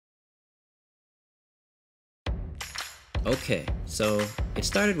Okay, so it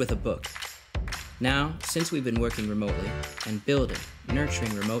started with a book. Now, since we've been working remotely and building,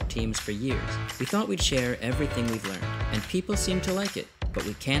 nurturing remote teams for years, we thought we'd share everything we've learned. And people seem to like it, but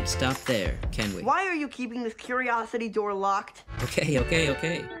we can't stop there, can we? Why are you keeping this curiosity door locked?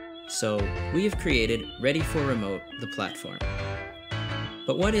 Okay. So, we have created ReadyForRemote, the platform.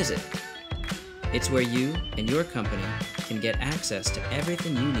 But what is it? It's where you and your company can get access to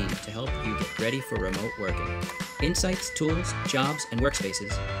everything you need to help you get ready for remote working. Insights, tools, jobs, and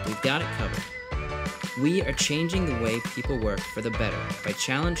workspaces, we've got it covered. We are changing the way people work for the better by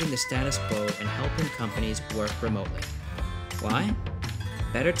challenging the status quo and helping companies work remotely. Why?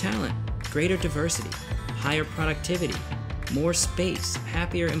 Better talent, greater diversity, higher productivity, more space,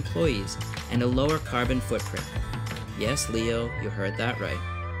 happier employees, and a lower carbon footprint. Yes, Leo, you heard that right.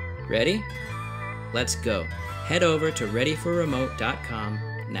 Ready? Let's go. Head over to ReadyForRemote.com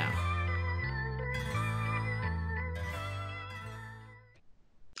now.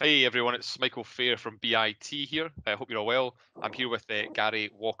 Hey everyone, it's Michael Phair from BIT here. I hope you're all well. I'm here with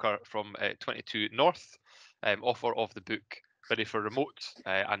Gary Walker from 22 North, author of the book Ready for Remote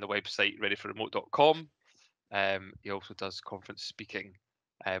and the website readyforremote.com. He also does conference speaking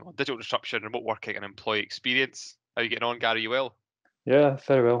on digital disruption, remote working and employee experience. How are you getting on, Gary? You well? Yeah,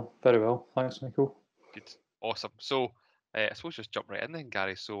 very well. Thanks, Michael. Good, awesome. So I suppose just jump right in then,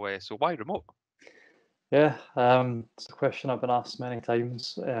 Gary. So why remote? Yeah, it's a question I've been asked many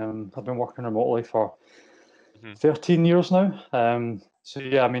times. I've been working remotely for 13 years now. So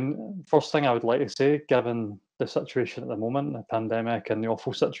yeah, I mean, first thing I would like to say, given the situation at the moment, the pandemic and the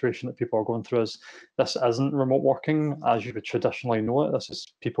awful situation that people are going through, is this isn't remote working as you would traditionally know it. This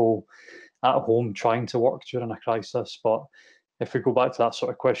is people at home trying to work during a crisis. But if we go back to that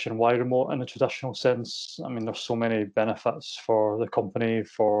sort of question, why remote in a traditional sense? I mean, there's so many benefits for the company,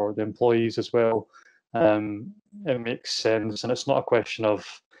 for the employees as well. It makes sense, and it's not a question of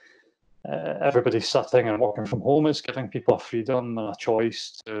everybody sitting and working from home. It's giving people a freedom and a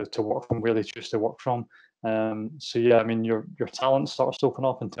choice to work from where they choose to work from. So yeah, I mean, your talent starts to open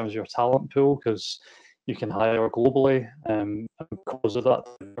up in terms of your talent pool because you can hire globally, and because of that,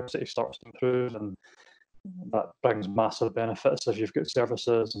 diversity starts to improve, and that brings massive benefits if you've got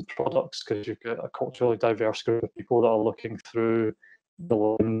services and products because you've got a culturally diverse group of people that are looking through the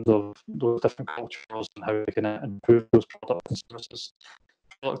lens of those different cultures and how they can improve those products and services.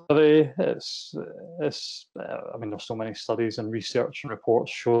 Productivity, I mean, there's so many studies and research and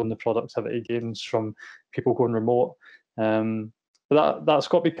reports showing the productivity gains from people going remote. But that's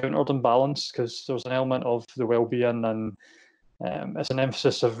got to be countered and balanced because there's an element of the well-being and it's an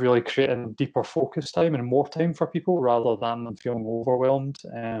emphasis of really creating deeper focus time and more time for people rather than them feeling overwhelmed.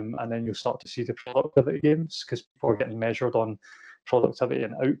 And then you'll start to see the productivity gains because people are getting measured on productivity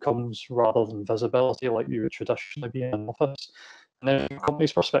and outcomes rather than visibility like you would traditionally be in an office. And then from a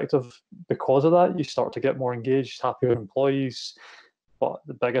company's perspective, because of that, you start to get more engaged, happier employees. But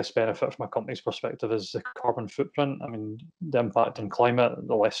the biggest benefit from a company's perspective is the carbon footprint. I mean, the impact on climate,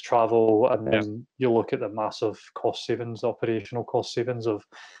 the less travel, and then you look at the massive cost savings, operational cost savings of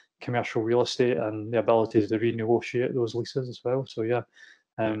commercial real estate and the ability to renegotiate those leases as well. So yeah,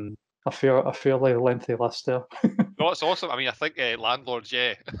 a fairly lengthy list there. No, it's awesome. I mean, I think landlords,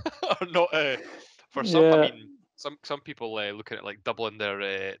 are not for some. I mean, some people looking at like doubling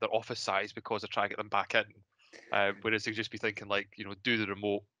their office size because they're trying to get them back in. Whereas they just be thinking like, do the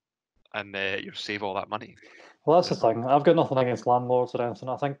remote and you'll save all that money. Well, that's the thing. I've got nothing against landlords or anything.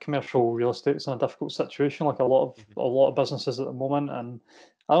 I think commercial real estate's in a difficult situation, like a lot of businesses at the moment. And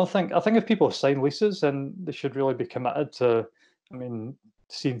I think if people sign leases, then they should really be committed to, I mean,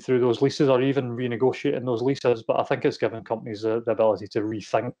 seeing through those leases or even renegotiating those leases. But I think it's giving companies the ability to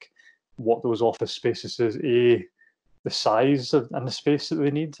rethink what those office spaces is, the size and the space that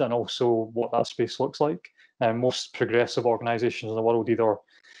they need, and also what that space looks like. And most progressive organisations in the world either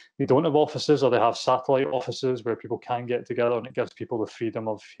they don't have offices or they have satellite offices where people can get together, and it gives people the freedom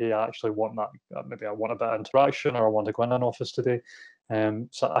of, hey, I actually want that. Maybe I want a bit of interaction, or I want to go in an office today.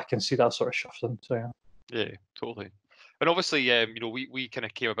 So I can see that sort of shifting. So yeah. Yeah, totally. And obviously, we kind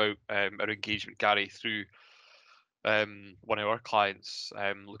of came about our engagement, Gary, through one of our clients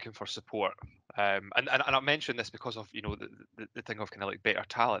looking for support. And I mentioned this because of the thing of kind of like better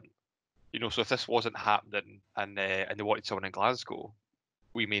talent. So if this wasn't happening and they wanted someone in Glasgow,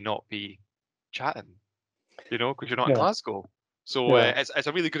 we may not be chatting, because you're not in Glasgow. So it's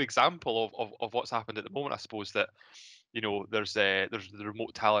a really good example of what's happened at the moment, I suppose, that there's the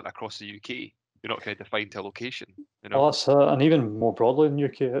remote talent across the UK. You're not kind of defined to a location. Well, that's and even more broadly in the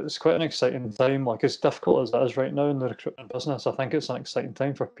UK, it's quite an exciting time. Like as difficult as it is right now in the recruitment business, I think it's an exciting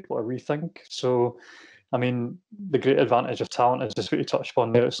time for people to rethink. So I mean, the great advantage of talent is just what you touched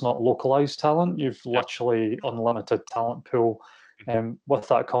upon there. It's not localized talent. You've literally unlimited talent pool. With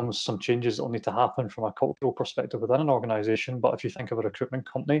that comes some changes that will need to happen from a cultural perspective within an organization. But if you think of a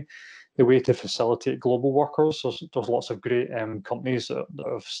recruitment company, the way to facilitate global workers, there's lots of great companies that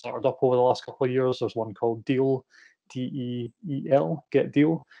have started up over the last couple of years. There's one called Deal, DEEL, Get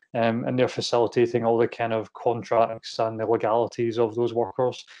Deal, and they're facilitating all the kind of contracts and the legalities of those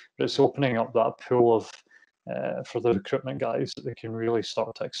workers. But it's opening up that pool of for the recruitment guys that they can really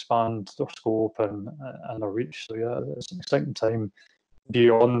start to expand their scope and their reach. So yeah, it's an exciting time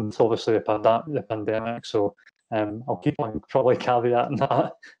beyond obviously the pandemic. So I'll keep on probably caveating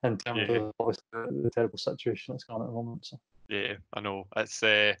that in terms of obviously the terrible situation that's going on at the moment. So. Yeah, I know. It's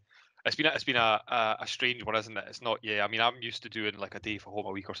been a strange one, isn't it? It's not. Yeah, I mean, I'm used to doing like a day for home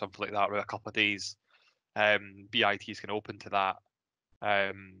a week or something like that, or a couple of days. BIT's kind of open to that,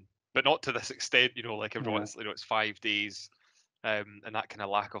 but not to this extent. You know, like everyone's, it's 5 days, and that kind of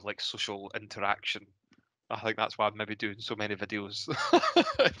lack of like social interaction. I think that's why I'm maybe doing so many videos,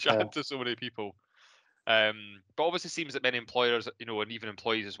 chatting to so many people. But obviously, it seems that many employers, and even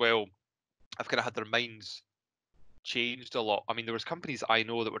employees as well, have kind of had their minds changed a lot. I mean, there was companies I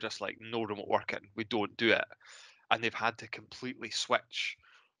know that were just like, no remote working, we don't do it, and they've had to completely switch.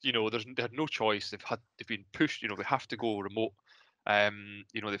 They had no choice. They've been pushed. We have to go remote.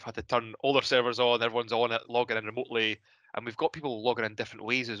 They've had to turn all their servers on. Everyone's on it, logging in remotely, and we've got people logging in different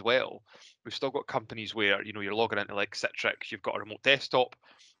ways as well. We've still got companies where you're logging into like Citrix, you've got a remote desktop,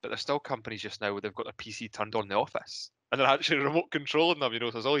 but there's still companies just now where they've got their PC turned on in the office and they're actually remote controlling them. So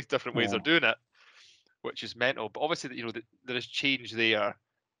there's all these different ways they're doing it, which is mental. But obviously, there is change there,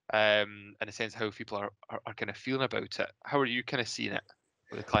 in a sense how people are kind of feeling about it. How are you kind of seeing it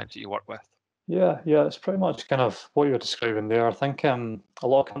with the clients that you work with? Yeah, it's pretty much kind of what you're describing there. I think a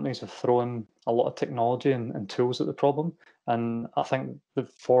lot of companies have thrown a lot of technology and tools at the problem, and I think that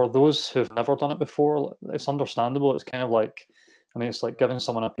for those who've never done it before, it's understandable. It's kind of like, I mean, it's like giving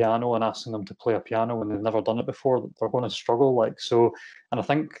someone a piano and asking them to play a piano when they've never done it before. They're going to struggle. Like so, and I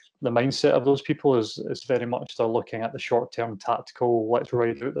think the mindset of those people is very much they're looking at the short-term tactical. Let's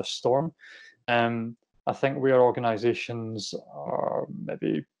ride out this storm. I think where organisations are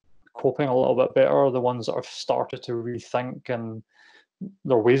maybe coping a little bit better, the ones that have started to rethink and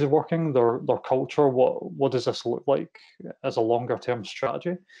their ways of working, their culture, what does this look like as a longer term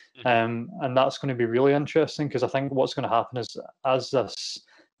strategy? And that's going to be really interesting because I think what's going to happen is as this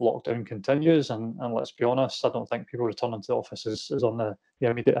lockdown continues, and let's be honest, I don't think people returning to the office is on the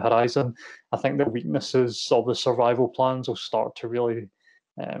immediate horizon. I think the weaknesses of the survival plans will start to really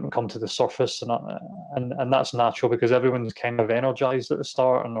come to the surface, and that's natural because everyone's kind of energized at the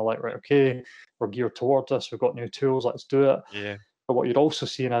start and they're like, right, okay, we're geared towards this, we've got new tools, let's do it. Yeah. But what you're also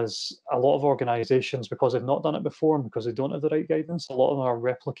seeing is a lot of organizations, because they've not done it before and because they don't have the right guidance, a lot of them are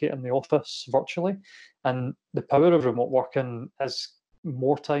replicating the office virtually. And the power of remote working is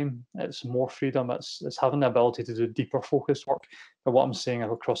more time, it's more freedom, it's having the ability to do deeper focused work. But what I'm seeing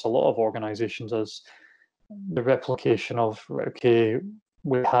across a lot of organizations is the replication of, okay,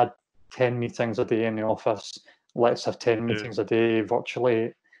 we had 10 meetings a day in the office, let's have 10 meetings a day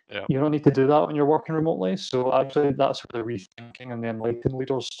virtually. You don't need to do that when you're working remotely. So actually that's where the rethinking and the enlightened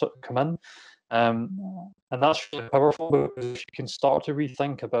leaders come in. And that's really powerful because if you can start to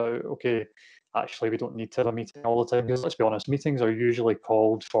rethink about, okay, actually we don't need to have a meeting all the time, because let's be honest, meetings are usually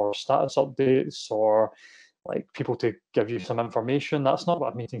called for status updates or like people to give you some information. That's not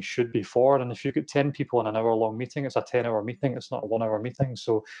what a meeting should be for. And if you get 10 people in an hour-long meeting, it's a 10-hour meeting. It's not a 1-hour meeting.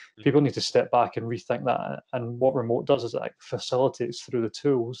 So people need to step back and rethink that. And what remote does is it facilitates through the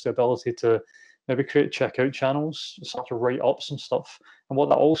tools the ability to maybe create checkout channels, start to write up some stuff. And what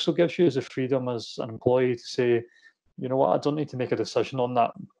that also gives you is the freedom as an employee to say, you know what, I don't need to make a decision on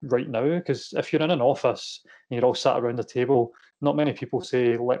that right now. Because if you're in an office and you're all sat around the table, not many people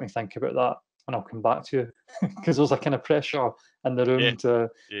say, let me think about that and I'll come back to you, because there's a kind of pressure in the room to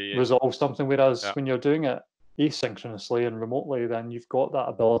resolve something. Whereas when you're doing it asynchronously and remotely, then you've got that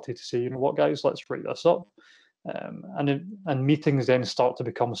ability to say, you know what, guys, let's write this up. And meetings then start to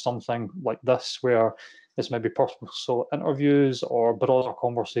become something like this, where it's maybe purposeful interviews or broader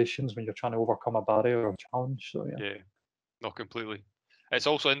conversations when you're trying to overcome a barrier or challenge. So yeah, not completely. It's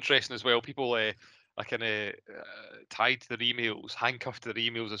also interesting as well. People are kind of tied to their emails, handcuffed to their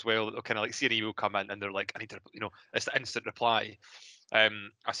emails as well. They'll kind of like see an email come in and they're like, I need to, it's the instant reply. I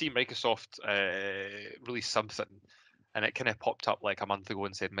see Microsoft release something, and it kind of popped up like a month ago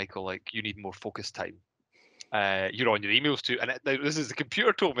and said, Michael, like you need more focus time. You're on your emails too, and this is the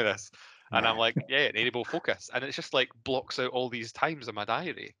computer told me this, and I'm like, yeah, enable focus, and it's just like blocks out all these times in my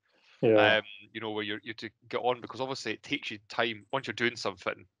diary. Yeah. Where you're to get on, because obviously it takes you time once you're doing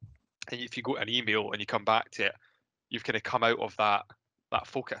something, and if you go to an email and you come back to it, you've kind of come out of that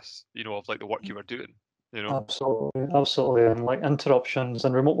focus, of like the work you were doing. Absolutely, absolutely. And like interruptions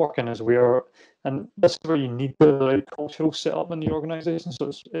and remote working is where, and this is where you need the right cultural setup in the organization. So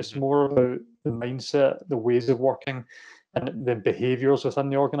it's more about the mindset, the ways of working, and the behaviors within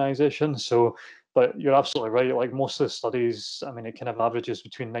the organization. So, but you're absolutely right. Like most of the studies, I mean, it kind of averages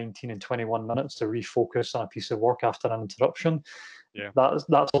between 19 and 21 minutes to refocus on a piece of work after an interruption. Yeah.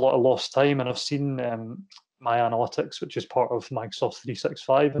 That's a lot of lost time. And I've seen my analytics, which is part of Microsoft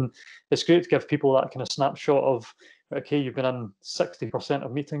 365, and it's great to give people that kind of snapshot of, okay, you've been in 60%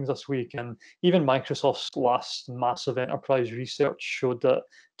 of meetings this week. And even Microsoft's last massive enterprise research showed that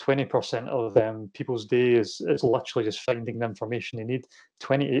 20% of people's day is literally just finding the information they need.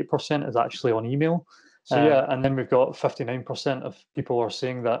 28% is actually on email. So yeah, and then we've got 59% of people are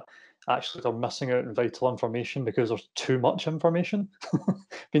saying that actually they're missing out on vital information because there's too much information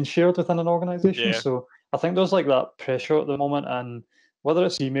being shared within an organization. Yeah. So I think there's like that pressure at the moment, and whether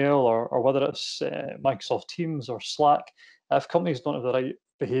it's email or whether it's Microsoft Teams or Slack, if companies don't have the right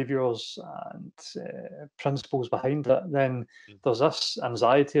behaviors and principles behind it, then there's this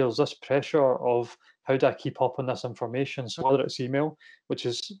anxiety, there's this pressure of how do I keep up on this information. So whether it's email, which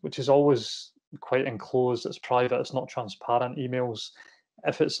is always quite enclosed, it's private, it's not transparent emails.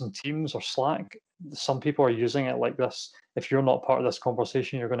 If it's in Teams or Slack, some people are using it like this. If you're not part of this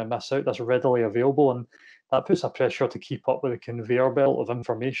conversation, you're going to miss out. That's readily available, and that puts a pressure to keep up with the conveyor belt of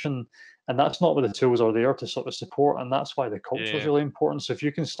information. And that's not what the tools are there to sort of support. And that's why the culture is really important. So if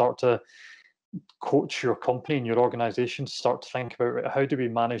you can start to coach your company and your organization to start to think about, right, how do we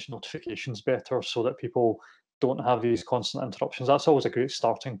manage notifications better so that people don't have these constant interruptions, that's always a great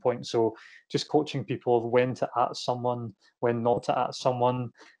starting point. So just coaching people of when to at someone, when not to at someone,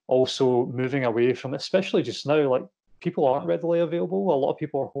 also moving away from, especially just now, like people aren't readily available. A lot of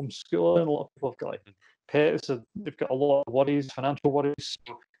people are homeschooling, a lot of people have got like pets, they've got a lot of worries, financial worries.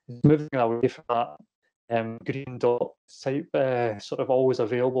 So moving away from that green dot type, sort of always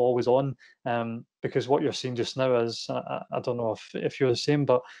available, always on, because what you're seeing just now is, I don't know if you're the same,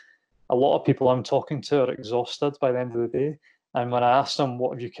 but a lot of people I'm talking to are exhausted by the end of the day. And when I ask them,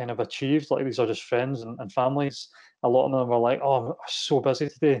 what have you kind of achieved? Like these are just friends and families. A lot of them are like, oh, I'm so busy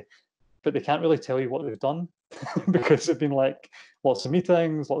today, but they can't really tell you what they've done because they've been like lots of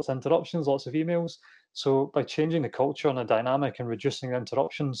meetings, lots of interruptions, lots of emails. So by changing the culture and the dynamic and reducing the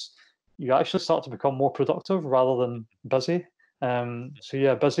interruptions, you actually start to become more productive rather than busy. So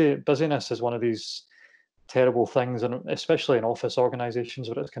yeah, busyness is one of these terrible things, and especially in office organizations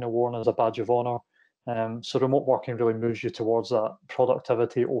where it's kind of worn as a badge of honor. So remote working really moves you towards that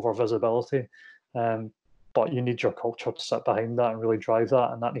productivity over visibility. But you need your culture to sit behind that and really drive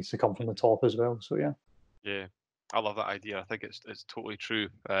that, and that needs to come from the top as well. So yeah. Yeah, I love that idea. I think it's totally true.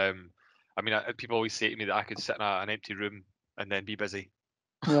 I mean, people always say to me that I could sit in an empty room and then be busy.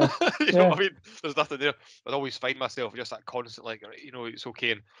 Yeah. You know what I mean? There's nothing there. I'd always find myself just that constant, like, it's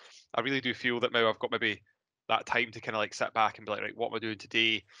okay. And I really do feel that now I've got maybe that time to kind of like sit back and be like, right, what am I doing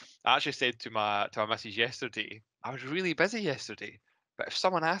today? I actually said to my missus yesterday, I was really busy yesterday, but if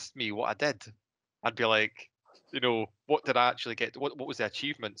someone asked me what I did, I'd be like, what did I actually get? What was the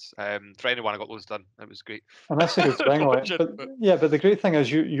achievements? For anyone, I got those done. It was great. And that's a good thing, like, but the great thing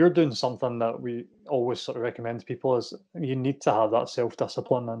is you're doing something that we always sort of recommend to people is you need to have that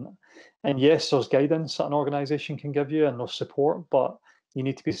self-discipline, and yes, there's guidance that an organization can give you and there's support, but you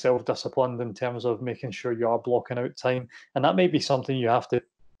need to be self-disciplined in terms of making sure you are blocking out time. And that may be something you have to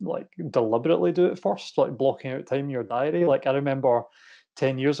like deliberately do at first, like blocking out time in your diary. Like I remember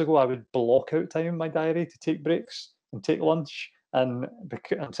 10 years ago, I would block out time in my diary to take breaks and take lunch, and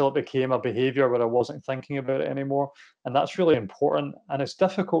until it became a behavior where I wasn't thinking about it anymore. And that's really important. And it's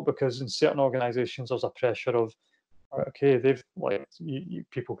difficult because in certain organizations, there's a pressure of, okay, they've like,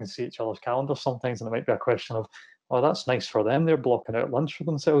 people can see each other's calendars sometimes, and it might be a question of, oh, that's nice for them. They're blocking out lunch for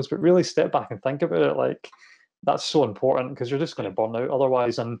themselves. But really step back and think about it. Like, that's so important because you're just going to burn out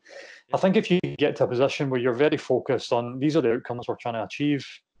otherwise. And I think if you get to a position where you're very focused on these are the outcomes we're trying to achieve,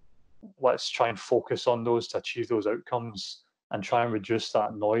 let's try and focus on those to achieve those outcomes and try and reduce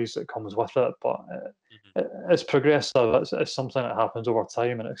that noise that comes with it. But it's progressive. It's something that happens over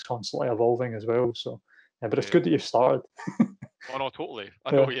time, and it's constantly evolving as well. So, but it's good that you've started. Oh no, totally.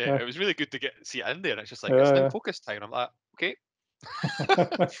 I know. Yeah, it was really good to see it in there. And it's just like it's now focus time. I'm like, okay.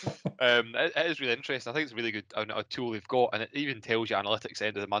 It is really interesting. I think it's a really good a tool they've got, and it even tells you analytics at the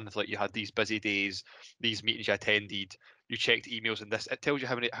end of the month, like you had these busy days, these meetings you attended, you checked emails, and this it tells you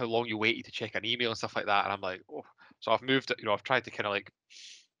how long you waited to check an email and stuff like that. And I'm like, oh, so I've moved it. I've tried to kind of like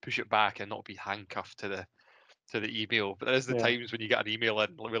push it back and not be handcuffed to the email. But there is the times when you get an email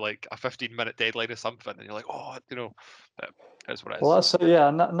in with like a 15-minute deadline or something, and you're like, oh, that's what it is. Well, that's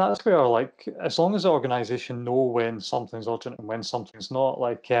and that's where, like, as long as the organisation know when something's urgent and when something's not.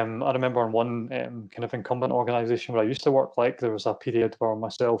 Like, I remember in one kind of incumbent organisation where I used to work, like, there was a period where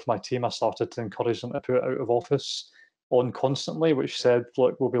myself, my team, I started to encourage them to put out of office on constantly, which said,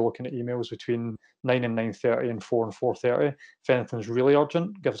 look, we'll be looking at emails between 9 and 9:30 and 4 and 4:30. If anything's really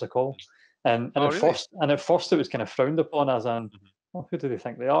urgent, give us a call. And Oh, at really? first it was kind of frowned upon, as in, well, who do they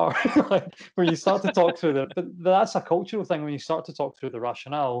think they are? Like, when you start to talk through but that's a cultural thing. When you start to talk through the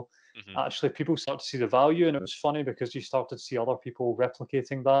rationale, actually people start to see the value. And it was funny because you started to see other people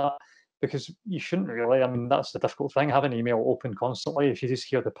replicating that, because you shouldn't really. I mean, that's the difficult thing, having email open constantly. If you just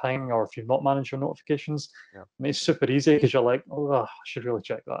hear the ping, or if you've not managed your notifications, I mean, it's super easy, because you're like, oh, I should really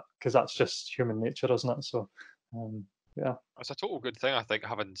check that, because that's just human nature, isn't it? So yeah, it's a total good thing, I think,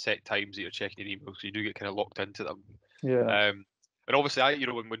 having set times that you're checking your emails, so you do get kind of locked into them. And obviously,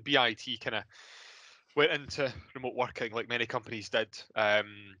 when BIT kind of went into remote working, like many companies did,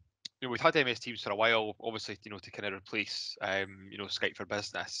 we've had MS Teams for a while, obviously, to kind of replace, Skype for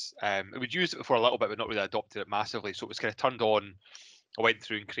Business. We'd used it before a little bit, but not really adopted it massively. So it was kind of turned on. I went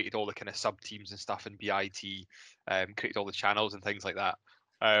through and created all the kind of sub teams and stuff in BIT, created all the channels and things like that.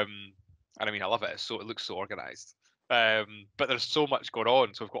 And I mean, I love it. It looks so organized. But there's so much going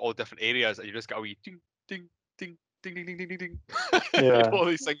on. So we've got all different areas, and you just got a wee ding, ding, ding, ding, ding, ding, ding, ding, ding. All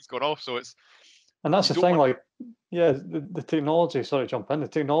these things going off. So it's. And that's the thing, like, the technology, sorry to jump in, the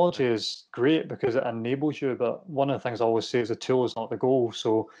technology is great because it enables you, but one of the things I always say is the tool is not the goal.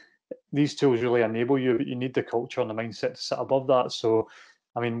 So these tools really enable you, but you need the culture and the mindset to sit above that. So,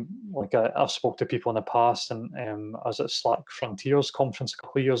 I mean, like, I've spoke to people in the past, and I was at Slack Frontiers conference a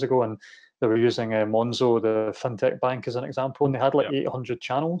couple of years ago, and they were using Monzo, the fintech bank, as an example, and they had like 800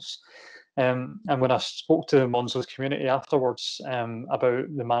 channels. And when I spoke to Monzo's community afterwards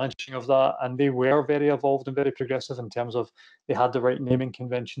about the managing of that, and they were very evolved and very progressive in terms of they had the right naming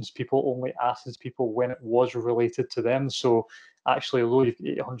conventions. People only asked people when it was related to them. So actually, although you've got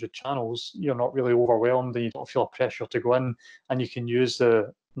 800 channels, you're not really overwhelmed, and you don't feel a pressure to go in, and you can use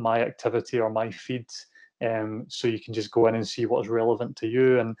the My Activity or My Feed. So you can just go in and see what's relevant to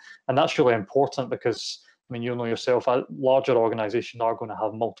you. And that's really important, because I mean, you'll know yourself, larger organizations are going to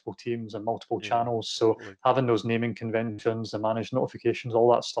have multiple teams and multiple channels. So having those naming conventions and managed notifications,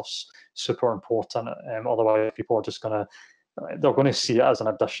 all that stuff's super important. Otherwise, people are just they're going to see it as an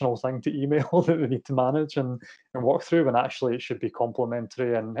additional thing to email that they need to manage and work through, when actually it should be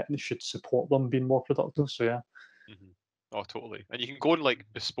complementary and it should support them being more productive. So yeah. Oh, totally. And you can go and like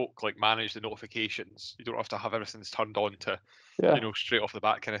bespoke, like manage the notifications. You don't have to have everything's turned on to, straight off the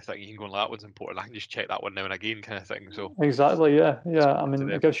bat kind of thing. You can go and that one's important. I can just check that one now and again kind of thing. So exactly, yeah. I mean,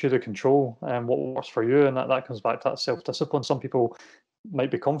 it gives you the control and what works for you, and that comes back to that self-discipline. Some people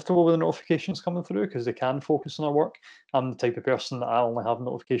might be comfortable with the notifications coming through because they can focus on their work. I'm the type of person that I only have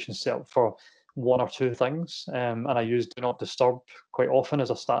notifications set up for one or two things, and I use Do Not Disturb quite often as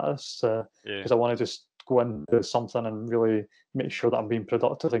a status, because I want to just go into something and really make sure that I'm being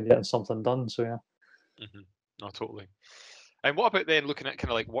productive and getting something done. So yeah. No, totally. And what about then looking at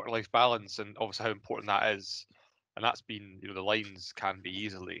kind of like work-life balance, and obviously how important that is? And that's been, the lines can be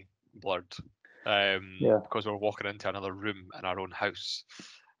easily blurred, because we're walking into another room in our own house.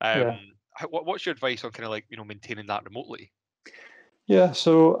 What's your advice on kind of like, maintaining that remotely? Yeah,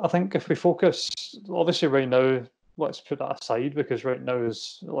 so I think if we focus, obviously right now, let's put that aside, because right now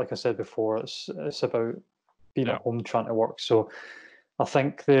is, like I said before, it's about being at home trying to work. So I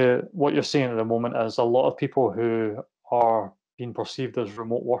think what you're seeing at the moment is a lot of people who are being perceived as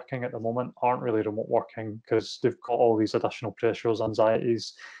remote working at the moment aren't really remote working, because they've got all these additional pressures,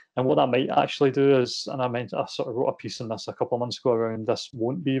 anxieties. And what that might actually do is, and I sort of wrote a piece on this a couple of months ago around this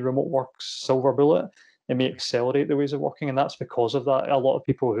won't be remote work's silver bullet. It may accelerate the ways of working, and that's because of that. A lot of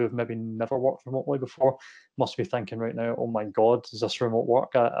people who have maybe never worked remotely before must be thinking right now, "Oh my God, is this remote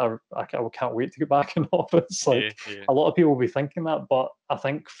work? I can't wait to get back in the office." Like, a lot of people will be thinking that, but I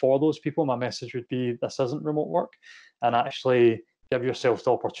think for those people, my message would be, this isn't remote work, and actually give yourself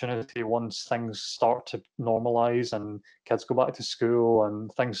the opportunity, once things start to normalize and kids go back to school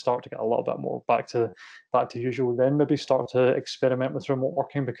and things start to get a little bit more back to usual, then maybe start to experiment with remote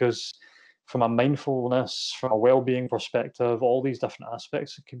working, because from a mindfulness, from a well-being perspective, all these different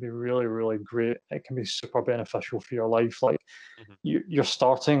aspects, it can be really, really great. It can be super beneficial for your life. Like, you're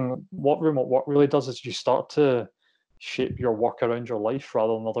starting, what remote work really does is you start to shape your work around your life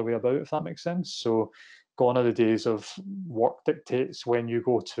rather than the other way about, if that makes sense. So gone are the days of work dictates when you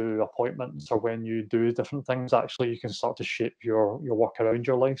go to appointments or when you do different things. Actually, you can start to shape your work around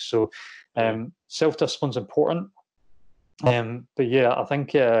your life. So self-discipline's important. But yeah, I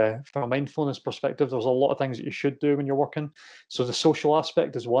think from a mindfulness perspective, there's a lot of things that you should do when you're working. So the social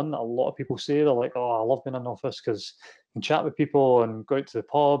aspect is one that a lot of people say. They're like, oh, I love being in an office because you can chat with people and go out to the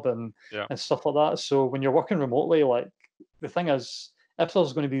pub and stuff like that. So when you're working remotely, like the thing is, if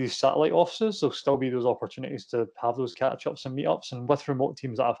there's going to be these satellite offices, there'll still be those opportunities to have those catch-ups and meetups. And with remote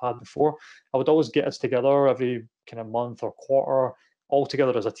teams that I've had before, I would always get us together every kind of month or quarter, all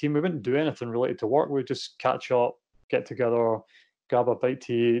together as a team. We wouldn't do anything related to work. We'd just catch up, get together, grab a bite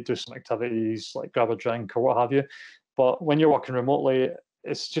to eat, do some activities, like grab a drink or what have you. But when you're working remotely,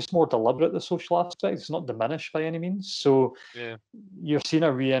 it's just more deliberate, the social aspect. It's not diminished by any means. So you're seeing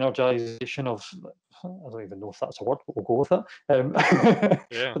a re-energization of, I don't even know if that's a word, but we'll go with it.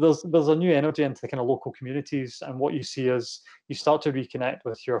 But there's a new energy into kind of local communities. And what you see is you start to reconnect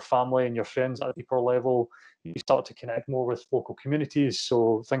with your family and your friends at a deeper level. You start to connect more with local communities.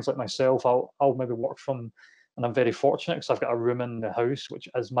 So things like myself, I'll maybe work from, and I'm very fortunate because I've got a room in the house, which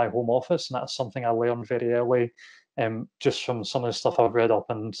is my home office. And that's something I learned very early, just from some of the stuff I've read up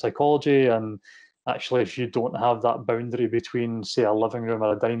in psychology. And actually, if you don't have that boundary between, say, a living room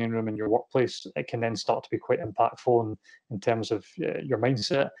or a dining room in your workplace, it can then start to be quite impactful in terms of your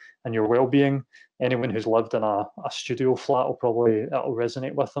mindset and your well-being. Anyone who's lived in a studio flat it'll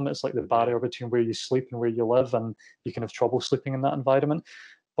resonate with them. It's like the barrier between where you sleep and where you live, and you can have trouble sleeping in that environment.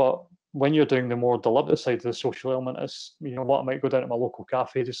 But when you're doing the more deliberate side of the social element, is, you know what, I might go down to my local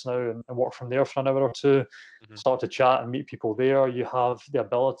cafe just now and work from there for an hour or two, start to chat and meet people there. You have the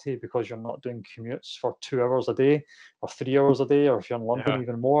ability, because you're not doing commutes for 2 hours a day or 3 hours a day, or if you're in London,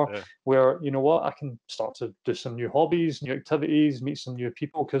 even more, where, you know what, I can start to do some new hobbies, new activities, meet some new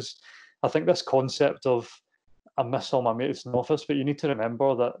people. Because I think this concept of, I miss all my mates in the office, but you need to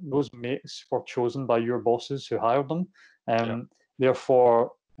remember that those mates were chosen by your bosses who hired them.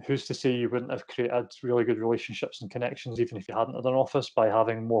 Therefore, who's to say you wouldn't have created really good relationships and connections, even if you hadn't had an office, by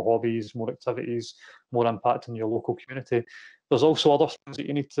having more hobbies, more activities, more impact in your local community? There's also other things that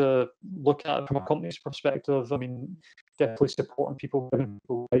you need to look at from a company's perspective. I mean, definitely supporting people, giving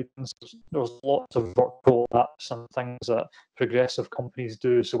people guidance. There's lots of virtual apps and things that progressive companies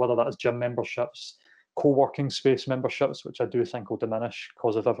do. So whether that's gym memberships, co-working space memberships, which I do think will diminish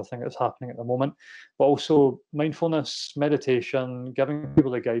because of everything that's happening at the moment, but also mindfulness, meditation, giving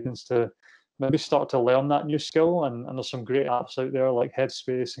people the guidance to maybe start to learn that new skill. And there's some great apps out there like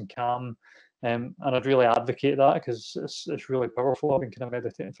Headspace and Calm, and I'd really advocate that because it's really powerful. I've been kind of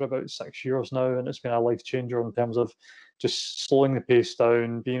meditating for about 6 years now, and it's been a life changer in terms of just slowing the pace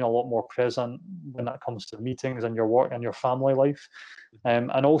down, being a lot more present when that comes to meetings and your work and your family life. And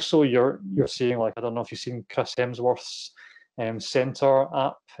also you're seeing, like, I don't know if you've seen Chris Hemsworth's Center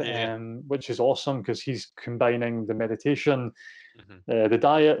app, which is awesome because he's combining the meditation, the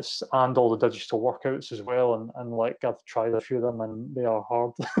diets, and all the digital workouts as well. And like, I've tried a few of them and they are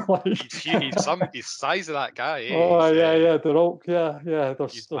hard. Like, he's size of that guy. Oh yeah, they're all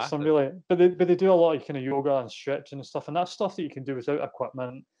There's some really, but they do a lot of kind of yoga and stretching and stuff, and that's stuff that you can do without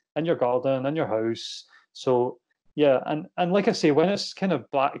equipment in your garden, in your house. So yeah, and like I say, when it's kind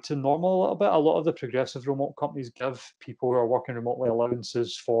of back to normal a little bit, a lot of the progressive remote companies give people who are working remotely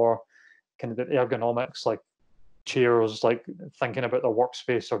allowances for kind of the ergonomics, like chairs, like thinking about their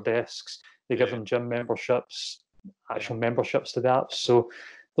workspace or desks. They give them gym memberships, actual memberships to the apps. So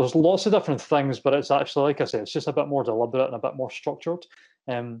there's lots of different things, but it's actually, like I said, it's just a bit more deliberate and a bit more structured.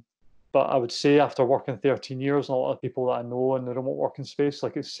 But I would say after working 13 years, and a lot of people that I know in the remote working space,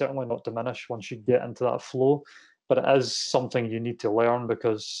 like, it's certainly not diminished once you get into that flow. But it is something you need to learn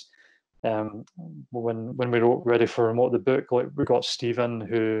because when we wrote Ready for Remote, the book, like, we got Stephen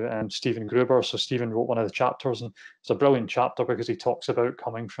Gruber. So Stephen wrote one of the chapters, and it's a brilliant chapter because he talks about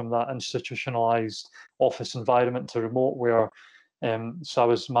coming from that institutionalized office environment to remote, where so I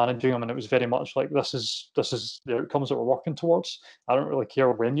was managing them, and it was very much like, this is the outcomes that we're working towards. I don't really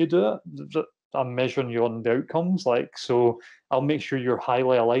care when you do it. I'm measuring you on the outcomes. Like, so I'll make sure you're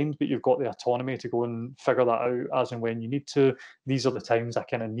highly aligned, but you've got the autonomy to go and figure that out as and when you need to. These are the times I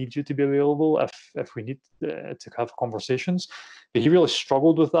kind of need you to be available if we need to have conversations. But he really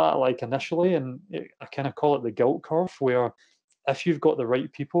struggled with that, like, initially, and I kind of call it the guilt curve, where if you've got the right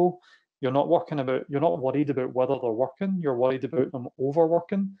people, you're not worried about whether they're working, you're worried about them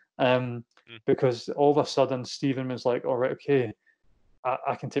overworking. Because all of a sudden Stephen was like, all right, okay,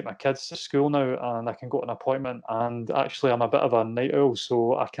 I can take my kids to school now and I can go to an appointment, and actually I'm a bit of a night owl,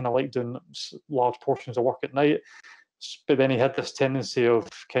 so I kind of like doing large portions of work at night. But then he had this tendency of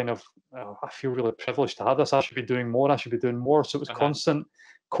kind of, oh, I feel really privileged to have this. I should be doing more. I should be doing more. So it was constant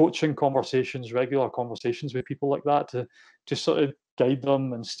coaching conversations, regular conversations with people like that to just sort of guide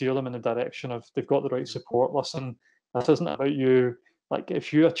them and steer them in the direction of they've got the right support. Listen, this isn't about you. Like,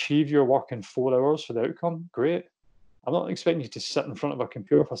 if you achieve your work in 4 hours for the outcome, great. I'm not expecting you to sit in front of a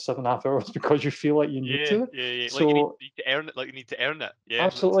computer for 7.5 hours because you feel like you need to. Yeah. So like you need to earn it. Like you need to earn it. Yeah,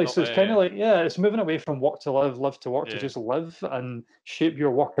 absolutely. not, So it's kind of like, it's moving away from work to live to work to just live and shape your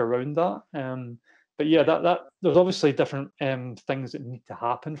work around that. But yeah, that there's obviously different things that need to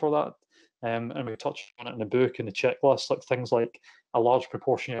happen for that. And we touched on it in the book and the checklist, like things like a large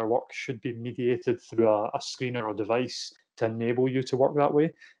proportion of your work should be mediated through a screen or a device to enable you to work that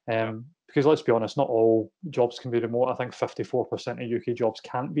way. Because let's be honest, not all jobs can be remote. I think 54% of UK jobs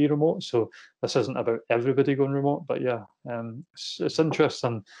can't be remote. So this isn't about everybody going remote. But yeah, it's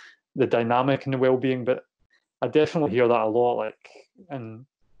interesting, the dynamic and the well-being. But I definitely hear that a lot. Like, and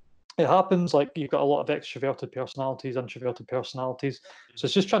it happens, like you've got a lot of extroverted personalities, introverted personalities. So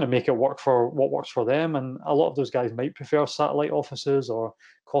it's just trying to make it work for what works for them. And a lot of those guys might prefer satellite offices or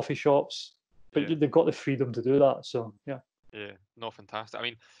coffee shops, but they've got the freedom to do that. So yeah. Yeah, no, fantastic. I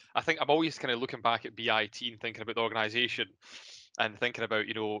mean, I think I'm always kind of looking back at BIT and thinking about the organisation and thinking about,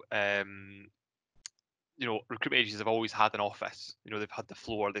 recruitment agencies have always had an office. They've had the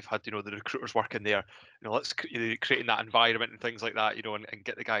floor, they've had, the recruiters working there. Let's creating that environment and things like that. And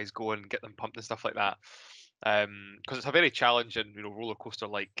get the guys going, get them pumped and stuff like that. Because it's a very challenging, roller coaster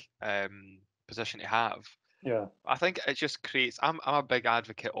like position to have. Yeah. I think it just creates. I'm a big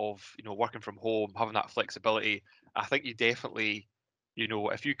advocate of working from home, having that flexibility. I think you definitely,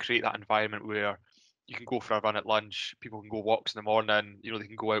 if you create that environment where you can go for a run at lunch, people can go walks in the morning, they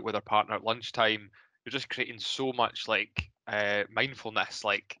can go out with their partner at lunchtime. You're just creating so much like mindfulness,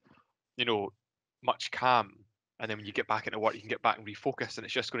 like much calm, and then when you get back into work, you can get back and refocus, and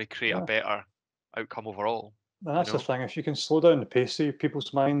it's just going to create a better outcome overall. And that's the thing. If you can slow down the pace of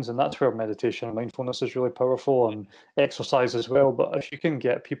people's minds, and that's where meditation and mindfulness is really powerful, and exercise as well. But if you can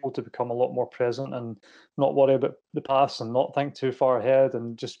get people to become a lot more present and not worry about the past and not think too far ahead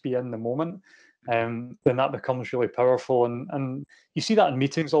and just be in the moment, then that becomes really powerful. And you see that in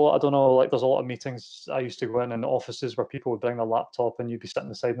meetings a lot. I don't know, like there's a lot of meetings I used to go in offices where people would bring their laptop and you'd be sitting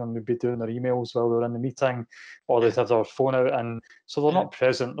beside them, they'd be doing their emails while they're in the meeting, or they'd have their phone out, and so they're not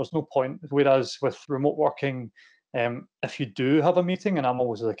present. There's no point. Whereas with remote working, if you do have a meeting, and I'm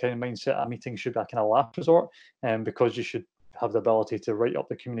always the kind of mindset, a meeting should be a kind of last resort, because you should have the ability to write up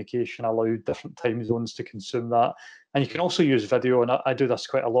the communication, allow different time zones to consume that. And you can also use video, and I do this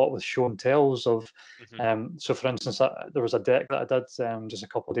quite a lot with show and tells of, so for instance, there was a deck that I did just a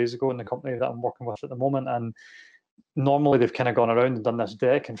couple of days ago in the company that I'm working with at the moment, and normally they've kind of gone around and done this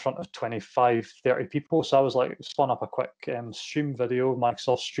deck in front of 25, 30 people. So I was like, spun up a quick stream video,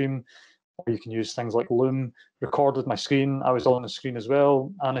 Microsoft Stream, or you can use things like Loom, recorded my screen. I was on the screen as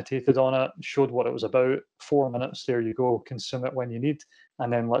well, annotated on it, showed what it was about. 4 minutes, there you go, consume it when you need,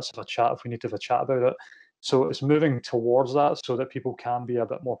 and then let's have a chat if we need to have a chat about it. So it's moving towards that so that people can be a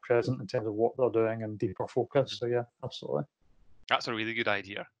bit more present in terms of what they're doing and deeper focus. So yeah, absolutely. That's a really good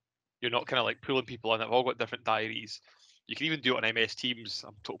idea. You're not kind of like pulling people in. They've all got different diaries. You can even do it on MS Teams.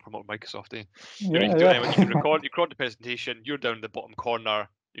 I'm total promoting Microsoft. You can record the presentation. You're down in the bottom corner,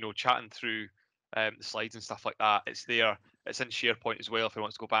 chatting through the slides and stuff like that. It's there. It's in SharePoint as well if you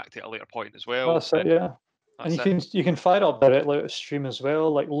want to go back to it at a later point as well. That's it, yeah. And you can fire up directly out of Stream as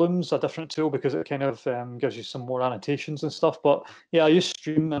well. Like Loom's a different tool because it kind of gives you some more annotations and stuff. But yeah, I use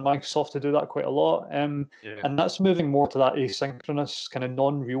Stream and Microsoft to do that quite a lot. And that's moving more to that asynchronous kind of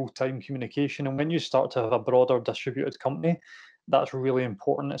non-real-time communication. And when you start to have a broader distributed company, that's really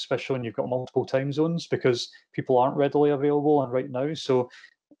important, especially when you've got multiple time zones, because people aren't readily available and right now. So,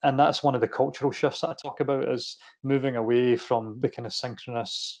 and that's one of the cultural shifts that I talk about, is moving away from the kind of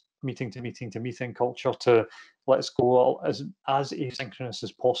synchronous meeting to meeting to meeting culture to let's go as asynchronous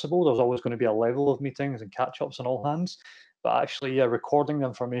as possible. There's always going to be a level of meetings and catch-ups on all hands, but actually, recording the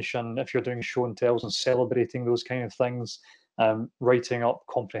information, if you're doing show and tells and celebrating those kind of things, writing up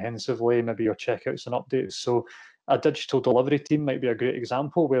comprehensively, maybe your checkouts and updates. So a digital delivery team might be a great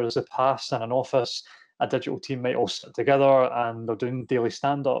example, whereas the past in an office, a digital team might all sit together and they're doing daily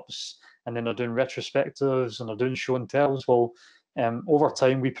stand-ups, and then they're doing retrospectives and they're doing show and tells. Well, over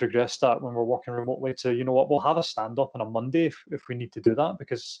time, we progressed that when we're working remotely to, you know what, we'll have a stand-up on a Monday if we need to do that,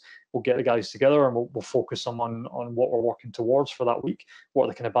 because we'll get the guys together and we'll focus them on what we're working towards for that week, what are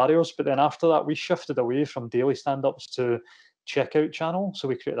the kind of barriers. But then after that, we shifted away from daily stand-ups to checkout channel. So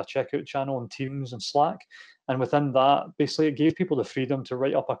we created a checkout channel on Teams and Slack. And within that, basically, it gave people the freedom to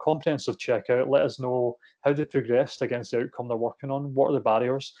write up a comprehensive checkout, let us know how they progressed against the outcome they're working on, what are the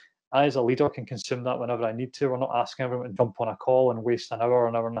barriers. I, as a leader, can consume that whenever I need to. We're not asking everyone to jump on a call and waste an hour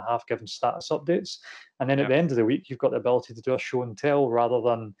and a half giving status updates. And then at the end of the week, you've got the ability to do a show and tell rather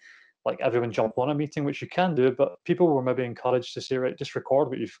than like everyone jump on a meeting, which you can do, but people were maybe encouraged to say, right, just record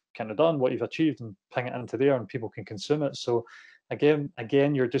what you've kind of done, what you've achieved, and ping it into there, and people can consume it. So again,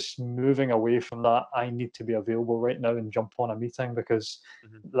 you're just moving away from that I need to be available right now and jump on a meeting, because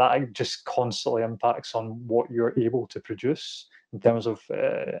that just constantly impacts on what you're able to produce in terms of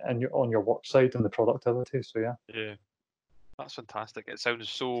on your work side and the productivity. So yeah, that's fantastic. It sounds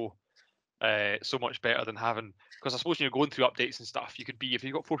so much better than having, because I suppose when you're going through updates and stuff, you could be, if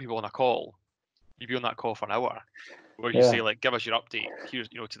you've got 4 people on a call, you'd be on that call for an hour, where you say, like, give us your update, here's,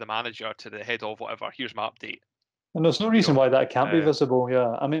 to the manager, to the head of whatever, here's my update. And there's no reason why that can't be visible.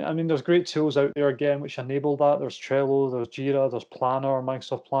 Yeah, I mean, there's great tools out there again which enable that. There's Trello, there's Jira, there's Planner,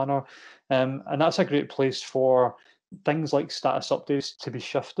 Microsoft Planner, and that's a great place for things like status updates to be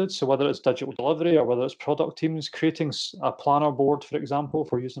shifted. So whether it's digital delivery or whether it's product teams, creating a planner board, for example,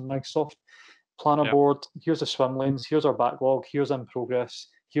 if we're using Microsoft Planner board. Here's the swim lanes. Here's our backlog. Here's in progress.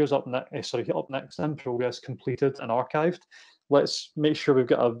 Here's up next. Up next, in progress, completed and archived. Let's make sure we've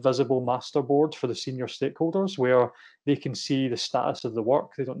got a visible master board for the senior stakeholders where they can see the status of the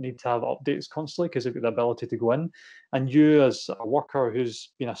work. They don't need to have updates constantly because they've got the ability to go in. And you, as a worker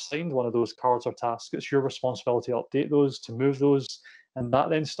who's been assigned one of those cards or tasks, it's your responsibility to update those, to move those. And that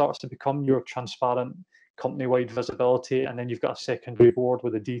then starts to become your transparent company-wide visibility. And then you've got a secondary board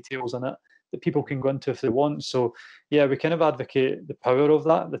with the details in it that people can go into if they want. So yeah, we kind of advocate the power of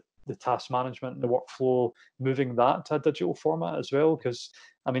that, the task management, the workflow, moving that to a digital format as well. Because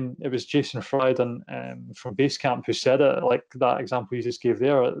I mean, it was Jason Frieden from Basecamp who said it, like that example you just gave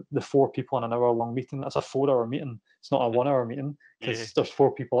there, the 4 people in an hour-long meeting, that's a 4-hour meeting. It's not a 1-hour meeting because there's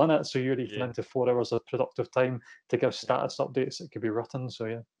 4 people in it. So you're eating into 4 hours of productive time to give status updates that could be written. So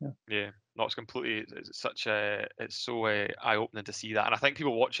yeah. No, it's completely, it's so eye-opening to see that. And I think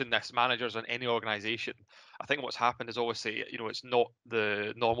people watching this, managers in any organization, I think what's happened is obviously, it's not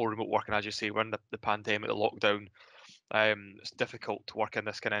the normal remote working, as you say, we're in the pandemic, the lockdown. It's difficult to work in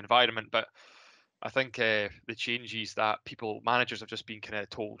this kind of environment, but I think the changes that managers have just been kind of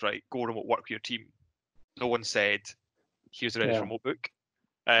told, right, go remote work with your team. No one said, here's the ReadyForRemote book.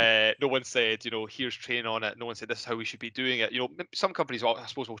 No one said, here's training on it. No one said this is how we should be doing it. Some companies, I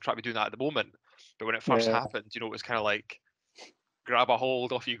suppose, will try to be doing that at the moment. But when it first happened, it was kind of like, grab a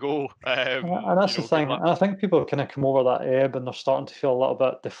hold, off you go. And that's the thing. And I think people have kind of come over that ebb and they're starting to feel a little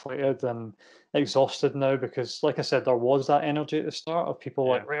bit deflated and exhausted now because, like I said, there was that energy at the start of people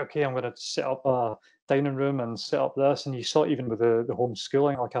like, right, okay, I'm going to set up a dining room and set up this. And you saw it even with the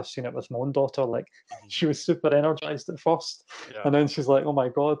homeschooling. Like I've seen it with my own daughter. Like she was super energized at first. And then she's like, oh my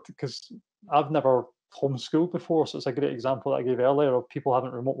God, because I've never homeschooled before. So it's a great example that I gave earlier of people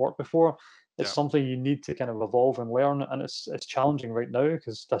haven't remote work before. It's something you need to kind of evolve and learn, and it's challenging right now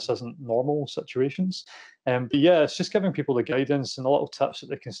because this isn't normal situations. But yeah, it's just giving people the guidance and the little tips that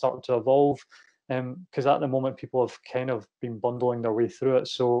they can start to evolve. Because at the moment, people have kind of been bundling their way through it.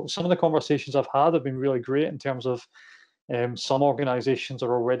 So some of the conversations I've had have been really great in terms of some organizations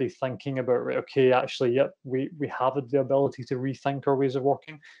are already thinking about, right, okay, actually, yep, we have the ability to rethink our ways of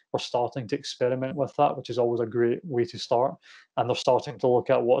working. We're starting to experiment with that, which is always a great way to start. And they're starting to look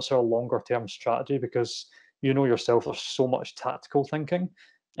at what's our longer term strategy because yourself, there's so much tactical thinking.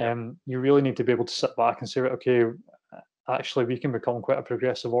 You really need to be able to sit back and say, right, okay, actually, we can become quite a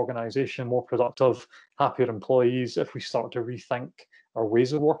progressive organization, more productive, happier employees if we start to rethink our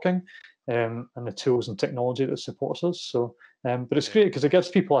ways of working. And the tools and technology that supports us. So, but it's great because it gives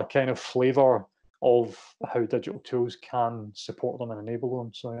people a kind of flavor of how digital tools can support them and enable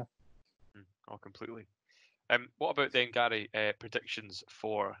them. So, yeah. Oh, completely. What about then, Gary, predictions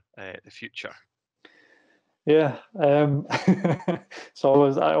for the future? Yeah. So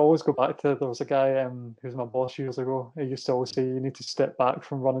I always go back to, there was a guy who's my boss years ago. He used to always say you need to step back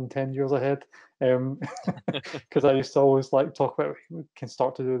from running 10 years ahead. Because I used to always like talk about we can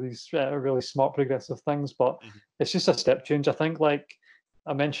start to do these really smart progressive things, but it's just a step change. I think, like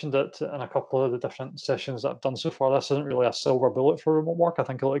I mentioned it in a couple of the different sessions that I've done so far, this isn't really a silver bullet for remote work. I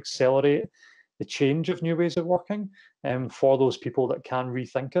think it'll accelerate the change of new ways of working for those people that can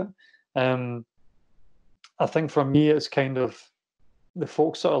rethink it. I think for me, it's kind of the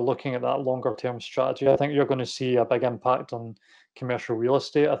folks that are looking at that longer term strategy. I think you're going to see a big impact on commercial real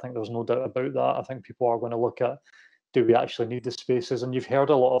estate. I think there's no doubt about that. I think people are going to look at do we actually need the spaces? And you've heard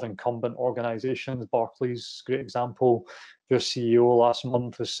a lot of incumbent organizations. Barclays, great example. Their CEO last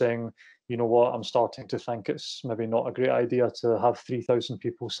month was saying, you know what, I'm starting to think it's maybe not a great idea to have 3,000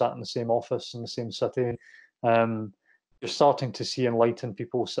 people sat in the same office in the same city. You're starting to see enlightened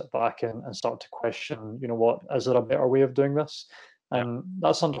people sit back and start to question, you know what, is there a better way of doing this? And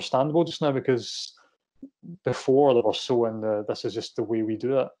that's understandable just now, because before they were so in this is just the way we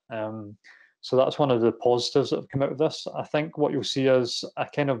do it. So that's one of the positives that have come out of this. I think what you'll see is a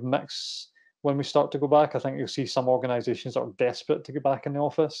kind of mix when we start to go back. I think you'll see some organizations that are desperate to get back in the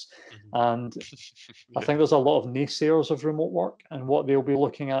office. And I think there's a lot of naysayers of remote work, and what they'll be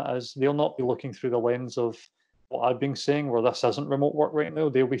looking at is they'll not be looking through the lens of what I've been saying, where this isn't remote work right now.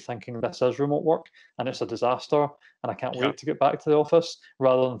 They'll be thinking this is remote work and it's a disaster and I can't wait to get back to the office,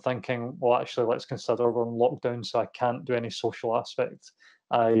 rather than thinking, well, actually, let's consider we're in lockdown, so I can't do any social aspect.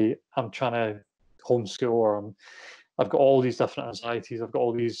 I'm trying to homeschool, or I've got all these different anxieties, I've got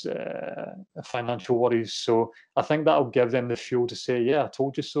all these financial worries. So I think that'll give them the fuel to say, yeah, I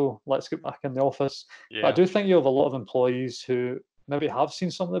told you so, let's get back in the office. But I do think you have a lot of employees who maybe have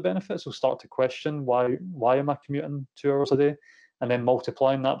seen some of the benefits will start to question, why am I commuting 2 hours a day? And then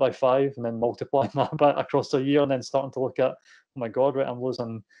multiplying that by 5, and then multiplying that by across a year, and then starting to look at, oh my God, right, I'm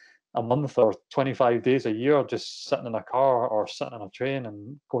losing a month or 25 days a year just sitting in a car or sitting on a train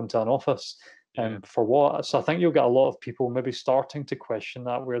and going to an office. And for what? So I think you'll get a lot of people maybe starting to question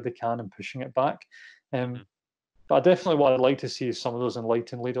that where they can and pushing it back. But I definitely, what I'd like to see is some of those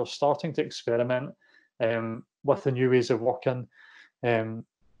enlightened leaders starting to experiment with the new ways of working. And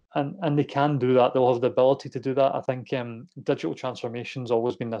they can do that. They'll have the ability to do that. I think digital transformation's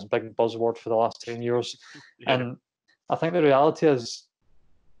always been this big buzzword for the last 10 years. And I think the reality is,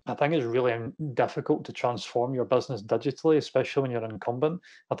 I think it's really difficult to transform your business digitally, especially when you're an incumbent.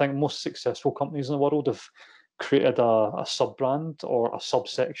 I think most successful companies in the world have created a sub-brand or a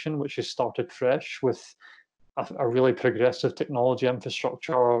subsection which has started fresh with a really progressive technology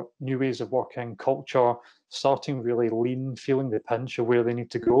infrastructure, new ways of working, culture, starting really lean, feeling the pinch of where they need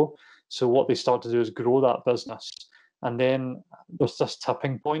to go. So what they start to do is grow that business. And then there's this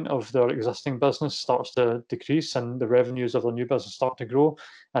tipping point of their existing business starts to decrease and the revenues of their new business start to grow.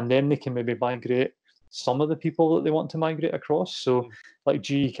 And then they can maybe migrate some of the people that they want to migrate across. So like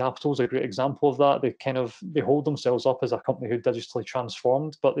GE Capital is a great example of that. They hold themselves up as a company who digitally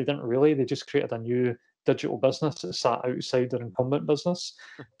transformed, but they didn't really. They just created a new digital business that sat outside their incumbent business,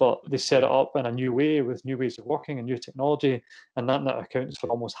 but they set it up in a new way with new ways of working and new technology, and that accounts for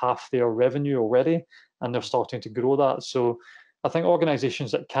almost half their revenue already, and they're starting to grow that. So I think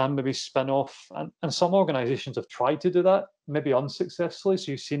organizations that can maybe spin off, and some organizations have tried to do that, maybe unsuccessfully.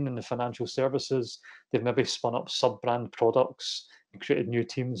 So you've seen in the financial services, they've maybe spun up sub-brand products and created new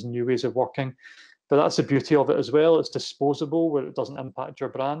teams and new ways of working. But that's the beauty of it as well. It's disposable where it doesn't impact your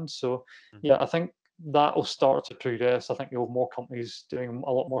brand. So yeah, I think that will start to progress. I think you'll have more companies doing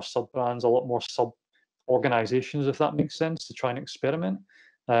a lot more sub-brands, a lot more sub-organizations, if that makes sense, to try and experiment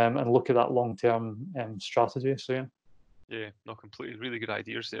and look at that long-term strategy. So yeah, no, completely, really good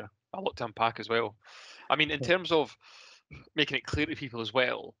ideas there. A lot to unpack as well. I mean, in terms of making it clear to people as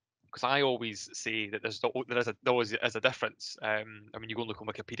well, because I always say that there is a difference. I mean, you go and look on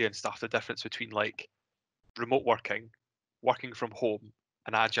Wikipedia and stuff, the difference between like remote working, working from home,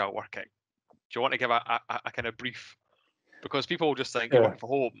 and agile working. Do you want to give a kind of brief? Because people will just think you're working from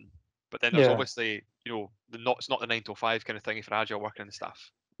home, but then there's obviously, it's not the 9 to 5 kind of thing for agile working and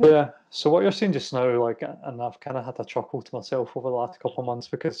stuff. Yeah. So what you're saying just now, like, and I've kind of had a chuckle to myself over the last couple of months,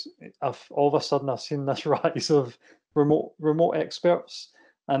 because all of a sudden I've seen this rise of remote experts,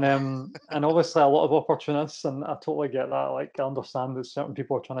 and obviously a lot of opportunists, and I totally get that. Like, I understand that certain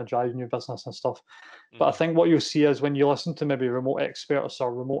people are trying to drive new business and stuff, but I think what you'll see is when you listen to maybe remote experts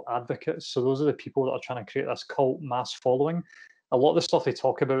or remote advocates, so those are the people that are trying to create this cult mass following. A lot of the stuff they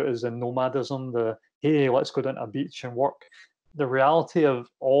talk about is the nomadism, the hey, let's go down to a beach and work. The reality of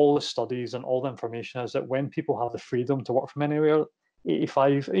all the studies and all the information is that when people have the freedom to work from anywhere,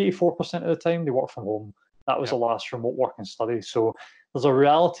 84% of the time they work from home. That was the last remote working study. So there's a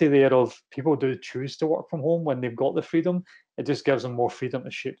reality there of people do choose to work from home when they've got the freedom. It just gives them more freedom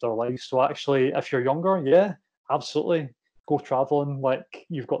to shape their lives. So actually, if you're younger, yeah, absolutely, go traveling. Like,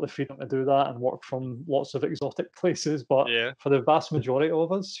 you've got the freedom to do that and work from lots of exotic places. But for the vast majority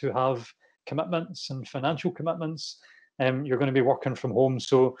of us who have commitments and financial commitments, you're going to be working from home.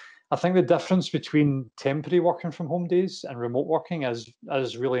 So I think the difference between temporary working from home days and remote working is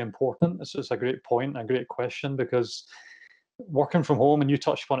really important. It's a great point, a great question, because working from home, and you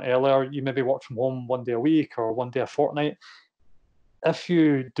touched upon it earlier, you maybe work from home 1 day a week or 1 day a fortnight. If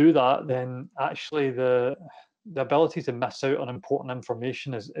you do that, then actually the the ability to miss out on important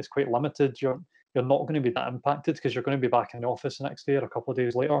information is quite limited. You're not going to be that impacted because you're going to be back in the office the next day or a couple of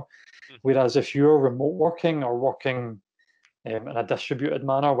days later. Whereas if you're remote working or working in a distributed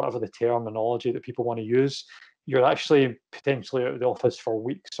manner, whatever the terminology that people want to use, you're actually potentially out of the office for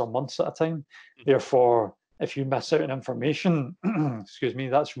weeks or months at a time. Therefore, if you miss out on information, excuse me,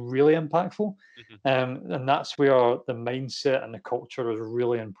 that's really impactful. And that's where the mindset and the culture is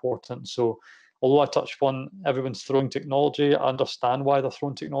really important. So although I touched upon everyone's throwing technology, I understand why they're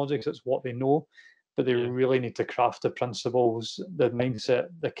throwing technology because it's what they know, but they really need to craft the principles, the mindset,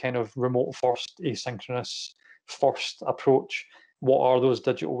 the kind of remote first, asynchronous first approach. What are those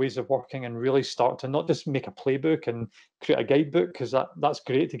digital ways of working, and really start to not just make a playbook and create a guidebook, because that's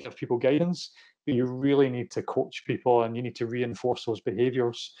great to give people guidance, but you really need to coach people and you need to reinforce those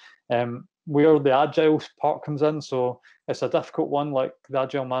behaviors. Where the agile part comes in, so it's a difficult one. Like the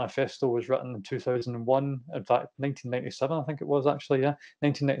Agile Manifesto was written in 2001, in fact 1997 I think it was, actually,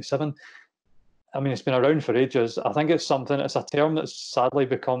 1997. I mean, it's been around for ages. I think it's a term that's sadly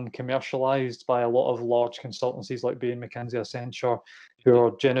become commercialized by a lot of large consultancies like Bain, McKinsey, Accenture, who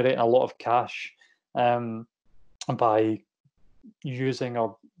are generating a lot of cash by using,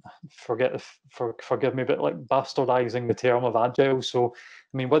 or forgive me, but like bastardizing the term of agile. So,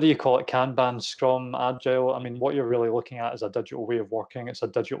 I mean, whether you call it Kanban, Scrum, Agile, I mean, what you're really looking at is a digital way of working. It's a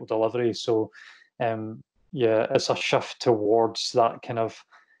digital delivery. So, it's a shift towards that kind of,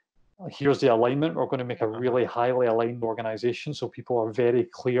 here's the alignment. We're going to make a really highly aligned organization, so people are very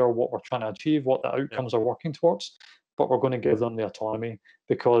clear what we're trying to achieve, what the outcomes are working towards, but we're going to give them the autonomy,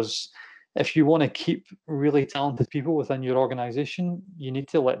 because if you want to keep really talented people within your organization, you need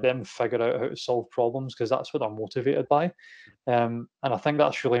to let them figure out how to solve problems, because that's what they're motivated by. And I think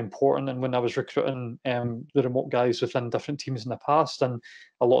that's really important. And when I was recruiting the remote guys within different teams in the past, and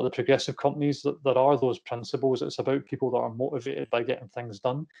a lot of the progressive companies, there are those principles. It's about people that are motivated by getting things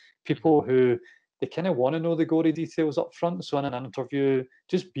done, people who they kind of want to know the gory details up front. So in an interview,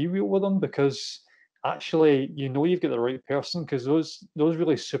 just be real with them, because actually, you've got the right person, because those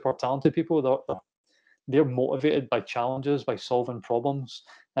really super talented people, they're motivated by challenges, by solving problems.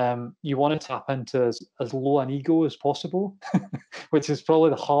 You want to tap into as low an ego as possible, which is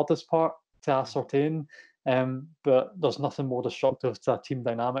probably the hardest part to ascertain. But there's nothing more destructive to a team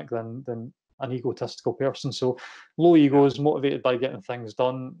dynamic than an egotistical person. So low egos, motivated by getting things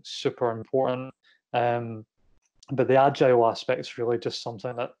done, super important. But the agile aspect is really just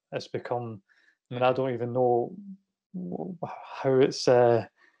something that has become, I mean, I don't even know how it's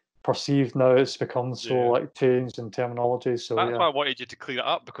perceived now. It's become so like changed in terminology. So that's why I wanted you to clear it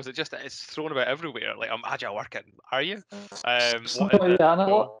up, because it's thrown about everywhere. Like, I'm agile working. Are you? I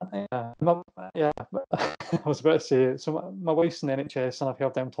was about to say, so my wife's in the NHS and I've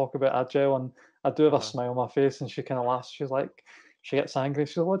heard them talk about agile, and I do have a smile on my face, and she kind of laughs. She's like, she gets angry.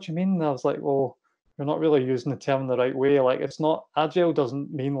 She's like, what do you mean? And I was like, well, you're not really using the term the right way. Like, it's not, agile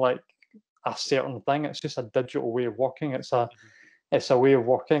doesn't mean like a certain thing. It's just a digital way of working. It's a way of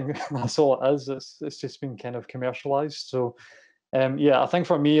working. That's all it is. It's just been kind of commercialized. So I think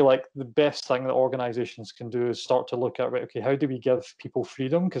for me, like, the best thing that organizations can do is start to look at, right, okay, how do we give people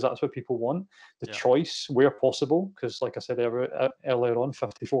freedom? Because that's what people want, the choice where possible. Because like I said earlier on,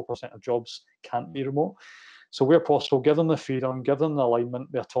 54% of jobs can't be remote. So where possible, give them the freedom, give them the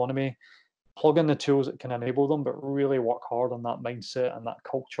alignment, the autonomy, plug in the tools that can enable them, but really work hard on that mindset and that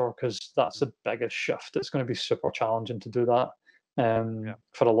culture, because that's the biggest shift. It's going to be super challenging to do that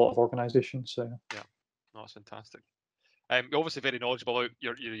for a lot of organizations. So no, that's fantastic. You're obviously very knowledgeable about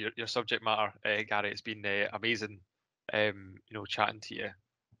your subject matter, Gary. It's been amazing, chatting to you.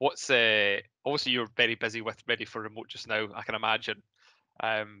 What's obviously you're very busy with Ready for Remote just now, I can imagine.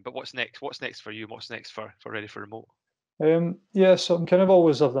 But what's next? What's next for you? What's next for Ready for Remote? So I'm kind of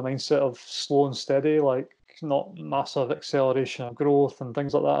always of the mindset of slow and steady, like not massive acceleration of growth and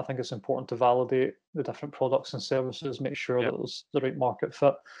things like that. I think it's important to validate the different products and services, make sure that there's the right market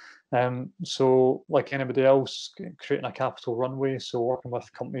fit. So like anybody else, creating a capital runway, so working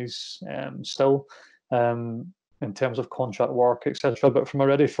with companies still in terms of contract work, etc. But from a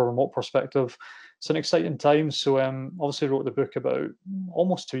Ready for Remote perspective, it's an exciting time. So obviously wrote the book about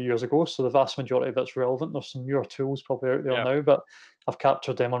almost 2 years ago, so the vast majority of it's relevant. There's some newer tools probably out there now, but I've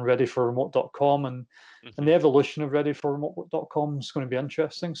captured them on ReadyForRemote.com, and the evolution of ReadyForRemote.com is going to be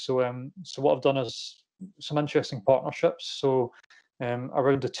interesting. So what I've done is some interesting partnerships. So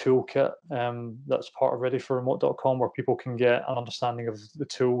around the toolkit that's part of ReadyForRemote.com, where people can get an understanding of the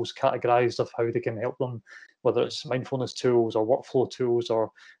tools categorized of how they can help them, whether it's mindfulness tools or workflow tools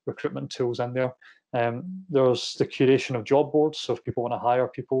or recruitment tools in there. There's the curation of job boards. So if people want to hire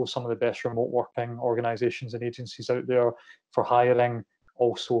people, some of the best remote working organizations and agencies out there for hiring,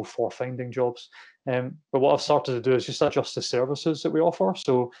 also for finding jobs. But what I've started to do is just adjust the services that we offer.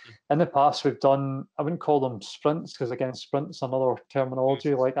 So in the past, we've done, I wouldn't call them sprints, because again, sprints, another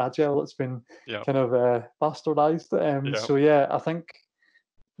terminology like agile, that's been kind of bastardized. So yeah, I think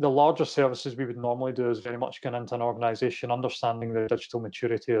the larger services we would normally do is very much going into an organization, understanding the digital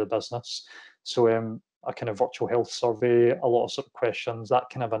maturity of the business. So a kind of virtual health survey, a lot of sort of questions, that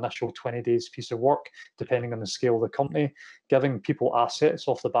kind of initial 20 days piece of work, depending on the scale of the company, giving people assets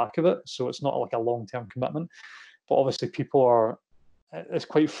off the back of it. So it's not like a long-term commitment. But obviously it's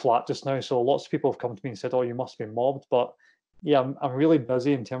quite flat just now. So lots of people have come to me and said, oh, you must be mobbed. But yeah, I'm really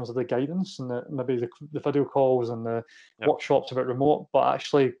busy in terms of the guidance and maybe the video calls and the workshops about remote. But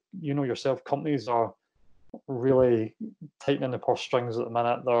actually, you know yourself, companies are really tightening the purse strings at the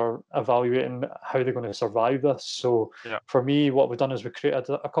minute. They're evaluating how they're going to survive this. So for me, what we've done is we created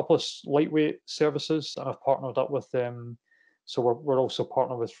a couple of lightweight services, and I've partnered up with them. So we're also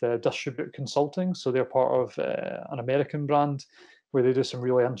partnered with Distribute Consulting. So they're part of an American brand where they do some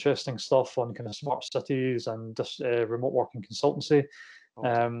really interesting stuff on kind of smart cities and remote working consultancy.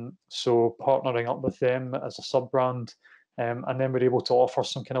 So partnering up with them as a sub brand, and then we're able to offer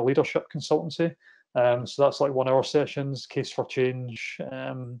some kind of leadership consultancy. So that's like 1 hour sessions, case for change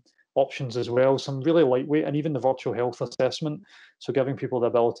options as well. Some really lightweight, and even the virtual health assessment. So giving people the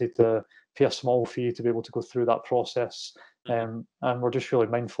ability to pay a small fee to be able to go through that process. And we're just really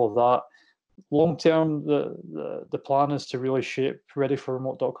mindful of that. Long term, the plan is to really shape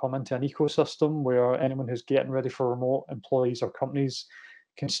ReadyForRemote.com into an ecosystem where anyone who's getting ready for remote, employees or companies,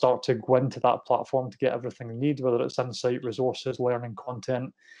 can start to go into that platform to get everything they need, whether it's insight, resources, learning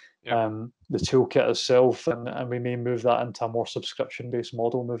content, the toolkit itself, and we may move that into a more subscription-based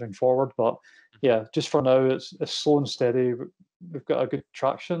model moving forward. But yeah, just for now, it's slow and steady. We've got a good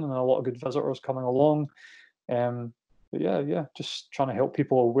traction and a lot of good visitors coming along. But yeah, just trying to help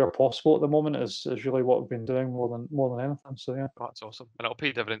people where possible at the moment is really what we've been doing more than anything. So yeah, that's awesome, and it'll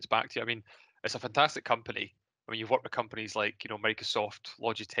pay dividends back to you. I mean, it's a fantastic company. I mean, you've worked with companies like Microsoft,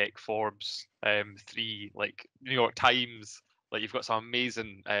 Logitech, Forbes, 3 like New York Times. Like you've got some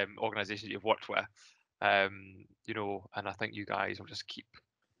amazing organizations you've worked with, and I think you guys will just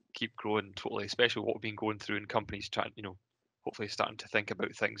keep growing totally, especially what we've been going through in companies trying, hopefully starting to think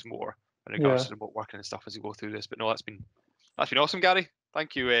about things more in regards to remote working and stuff as we go through this. But no, that's been awesome, Gary.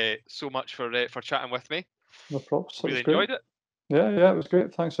 Thank you so much for chatting with me. No props. Really enjoyed it. Yeah, it was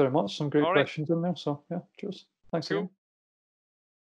great. Thanks very much. Some great All right. questions in there. So yeah, cheers. Thanks again.